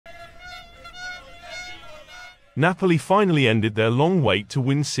Napoli finally ended their long wait to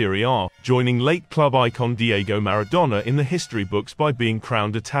win Serie A, joining late club icon Diego Maradona in the history books by being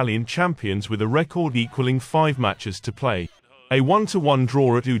crowned Italian champions with a record equaling 5 matches to play. A 1-1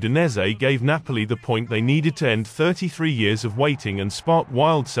 draw at Udinese gave Napoli the point they needed to end 33 years of waiting and sparked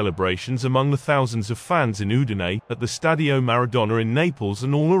wild celebrations among the thousands of fans in Udine, at the Stadio Maradona in Naples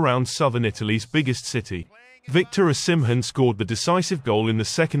and all around southern Italy's biggest city. Victor Osimhen scored the decisive goal in the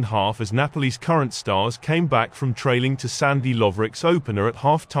second half as Napoli's current stars came back from trailing to Sandy Lovric's opener at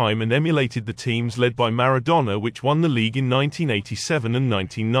half-time and emulated the teams led by Maradona, which won the league in 1987 and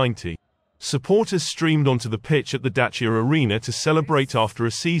 1990. Supporters streamed onto the pitch at the Dacia Arena to celebrate after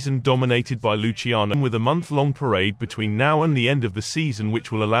a season dominated by Luciano, with a month-long parade between now and the end of the season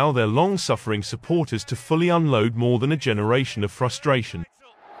which will allow their long-suffering supporters to fully unload more than a generation of frustration.